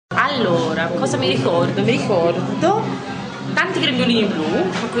Allora, cosa mi ricordo? Mi ricordo tanti grembiulini blu,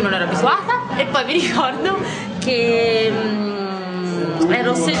 a cui non ero abituata, e poi mi ricordo che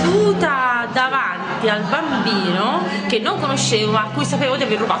ero seduta davanti al bambino che non conoscevo, ma a cui sapevo di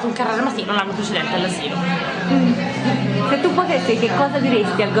aver rubato un carro armatino l'anno precedente all'asilo. Se tu potessi, che cosa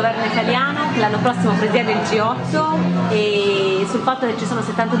diresti al governo italiano che l'anno prossimo presiede il G8 e sul fatto che ci sono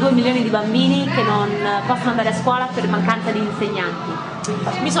 72 milioni di bambini che non possono andare a scuola per mancanza di insegnanti?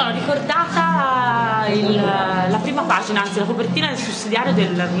 Mi sono ricordata la prima pagina, anzi la copertina del sussidiario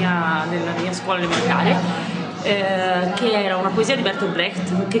della mia scuola elementare, che era una poesia di Bertolt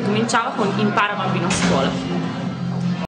Brecht che cominciava con "impara bambino a scuola".